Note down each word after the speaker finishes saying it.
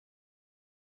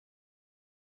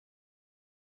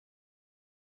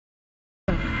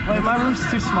Wait, my room's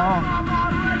too small.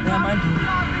 Yeah, mine too.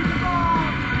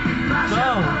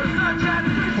 Go!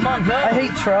 Come on, go! I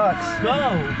hate trucks.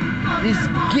 Go! These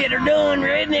get her done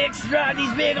rednecks drive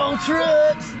these big old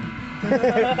trucks.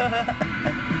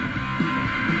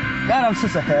 God, I'm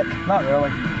such a hick. Not really.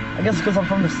 I guess because I'm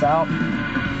from the South.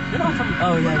 You're not from...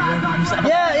 Oh, yeah, you're from the South.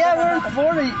 Yeah, we're in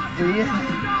Florida, you idiot.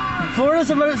 Florida's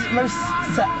the most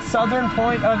southern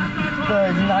point of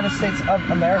the United States of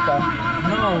America.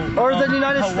 No. Or the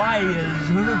United States. Hawaii is.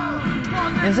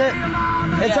 Is it?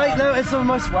 It's Yeah. like, no, it's the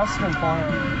most western point.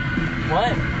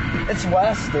 What? It's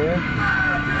west, dude.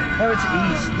 No, it's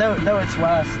east. No, it's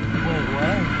west. Wait,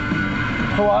 what?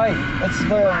 Hawaii. It's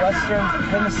the western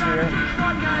hemisphere.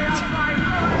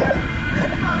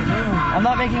 I'm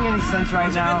not making any sense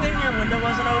right now. It's a good thing your window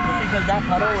wasn't open because that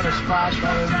puddle would have splashed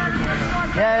all over the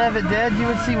camera. Yeah, and if it did, you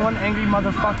would see one angry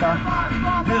motherfucker.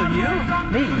 Who, you?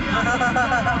 Me.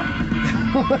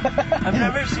 I've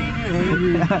never seen you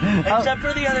angry. Except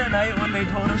for the other night when they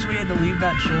told us we had to leave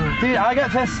that show. Dude, I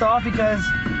got pissed off because,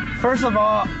 first of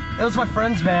all, it was my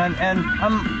friend's band, and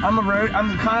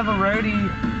I'm kind of a roadie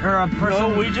or a person.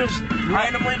 No, we just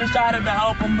randomly decided to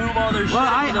help them move all their shit.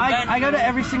 Well, to the venue. I go to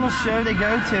every single show they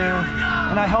go to,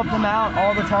 and I help them out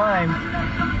all the time.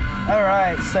 All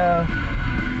right, so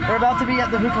we're about to be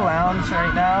at the Hookah Lounge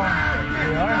right now,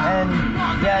 We are. and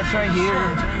yeah, it's right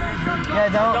here. Yeah,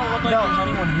 Don't look like there's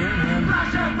anyone here, man.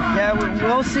 Yeah,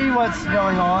 we'll see what's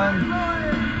going on.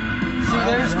 See,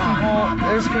 there's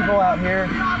people out here.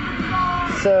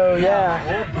 So yeah,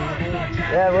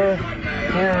 we're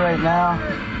here right now.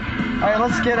 All right,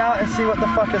 let's get out and see what the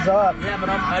fuck is up. Yeah, but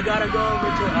I gotta go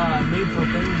over to Needful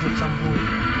Things at some point.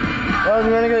 Oh,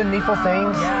 you wanna go to Needful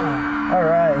Things? Yeah. All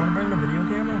right. Wanna bring the video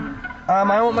camera? I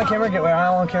want my camera to get wet. I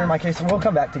don't want to carry my case, and we'll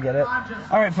come back to get it.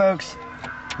 All right, folks.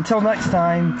 Until next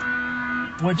time.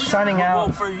 Signing out.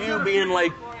 Well, for you being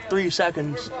like 3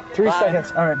 seconds. 3 Bye.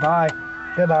 seconds. All right, bye.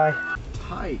 Goodbye.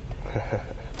 Hi.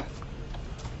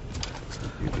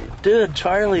 Dude,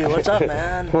 Charlie, what's up,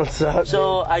 man? What's up?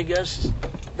 So I guess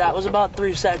that was about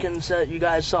 3 seconds that you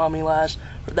guys saw me last.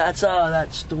 That's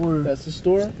that store. That's the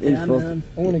store? Yeah, man.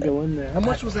 I want to go in there. How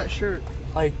much was that shirt?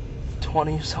 Like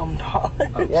 $20-some.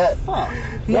 Yeah. Fuck.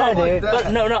 Yeah, No, dude. but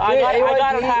no, I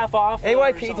got it half off.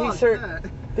 AYP t-shirt.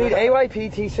 Dude, AYP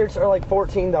t-shirts are like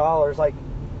 $14. Like,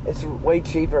 it's way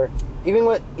cheaper. Even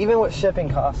with shipping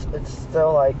costs, it's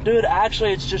still like. Dude,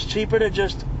 actually, it's just cheaper to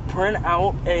just print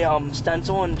out a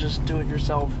stencil and just do it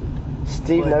yourself.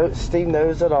 Steve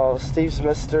knows it all. Steve's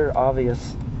Mr.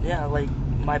 Obvious. Yeah, like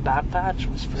my back patch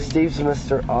was free. Steve's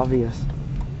Mr. Obvious.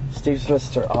 Steve's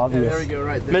Mr. Obvious. Yeah, there we go,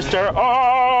 right there. Mr.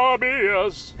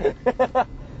 Obvious.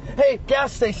 Hey,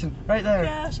 gas station, right there.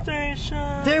 Gas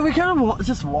station. Dude, we kind of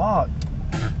just walked.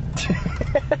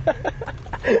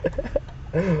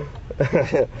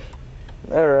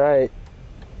 All right.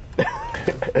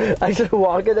 I should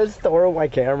walk in the store with my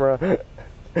camera.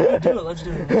 Let's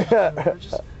do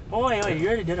it. Oh, wait, you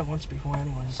already did it once before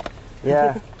anyways.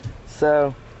 Yeah.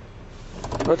 So,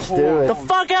 let's do it. The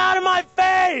fuck out of my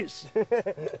face!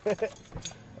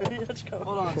 Let's go.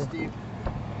 Hold on, Steve.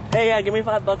 Hey, yeah, give me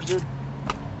 $5, dude.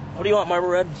 What do you want, Marble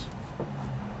Reds?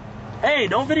 Hey,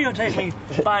 don't videotape me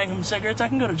buying him cigarettes. I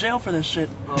can go to jail for this shit.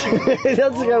 Let's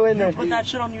go in there. Put that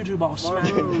shit on YouTube, I'll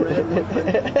smash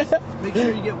it. Make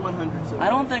sure you get 100. So I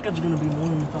don't think it's gonna be more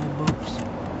than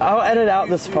 $5. I'll edit out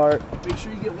this part. Make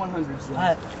sure you get 100. So.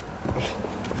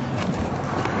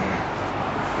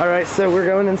 All right, so we're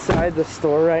going inside the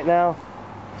store right now.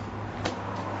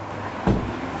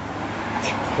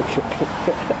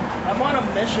 I'm on a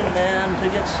mission, man, to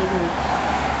get cigarettes.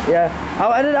 Yeah,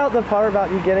 I'll edit out the part about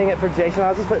you getting it for Jason.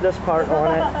 I'll just put this part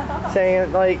on it,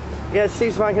 saying like, yeah,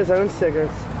 Steve's buying his own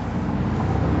cigarettes.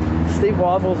 Steve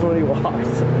wobbles when he walks.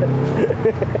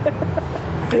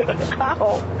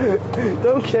 Ow!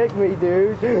 Don't kick me,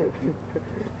 dude. I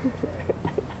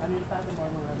need a pack of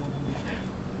Marble Red ones.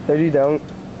 No, you don't.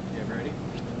 You ready?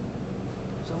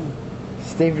 So,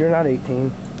 Steve, you're not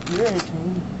 18. you're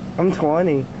 18. I'm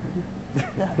 20.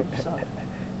 Yeah, you suck.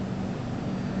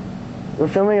 We're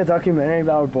filming a documentary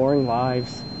about our boring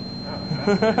lives.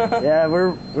 Yeah, we're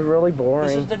really boring.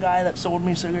 This is the guy that sold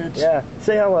me cigarettes. Yeah,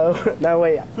 say hello. No,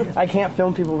 wait, I can't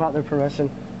film people without their permission.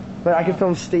 But I can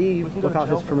film Steve can go without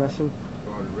to his jail. permission.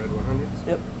 Red 100s?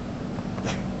 Yep.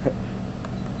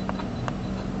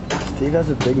 Steve has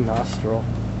a big nostril.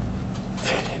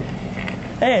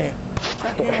 Hey,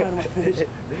 that came out of my face.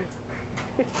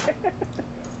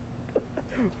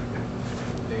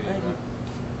 Thank you.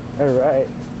 Alright.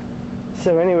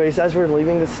 So anyways, as we're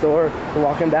leaving the store, we're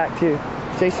walking back to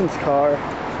Jason's car.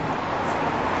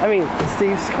 I mean,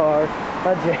 Steve's car,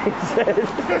 not Jason's.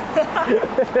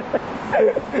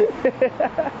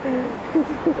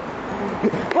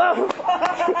 Whoa!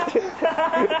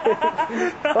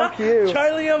 Fuck you.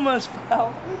 Charlie almost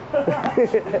fell.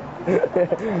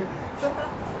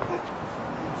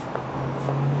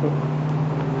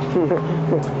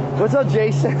 What's up,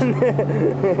 Jason?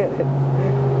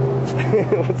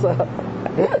 What's up?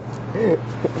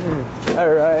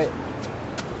 Alright.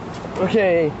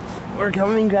 Okay, we're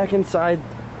coming back inside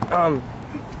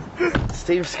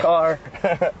Steve's car.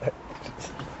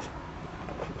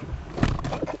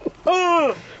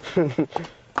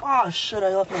 Oh shit,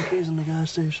 I left my keys in the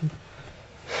gas station.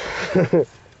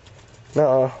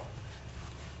 No.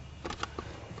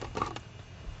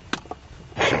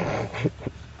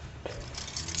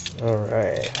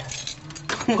 Alright.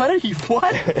 What are you,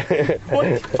 what? What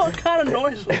the fuck kind of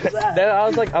noise was that? I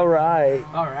was like, alright.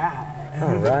 Alright.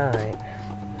 Alright.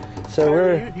 So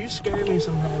Charlie, you scare me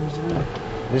sometimes, dude.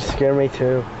 You scare me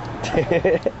too.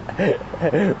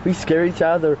 We scare each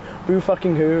other. Boo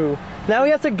fucking who. Now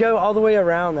we have to go all the way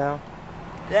around now.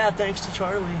 Yeah, thanks to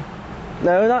Charlie.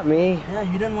 No, not me. Yeah,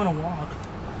 you didn't want to walk.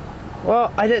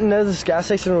 Well, I didn't know this gas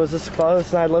station was this close,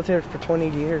 and I lived here for 20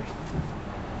 years.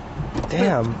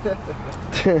 Damn.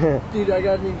 Dude, I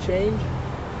got any change?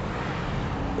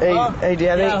 Hey, do you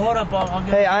have yeah, any? hold up, I'll get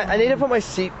Hey, I need to put my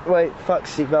fuck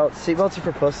seatbelts. Seatbelts are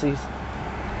for pussies.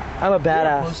 I'm a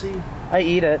badass. Pussy. I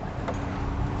eat it.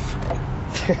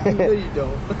 No, you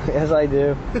don't. Yes, I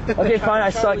do. Okay, fine, I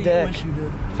suck Charlie, dick. You wish you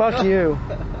did. Fuck you.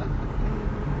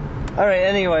 Alright,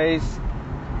 anyways.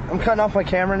 I'm cutting off my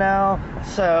camera now,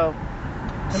 so...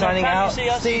 Signing out, You see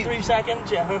us Steve. in 3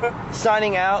 seconds, yeah.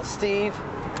 Signing out, Steve,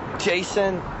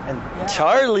 Jason, and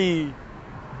Charlie.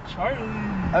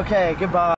 Charlie. Okay, goodbye.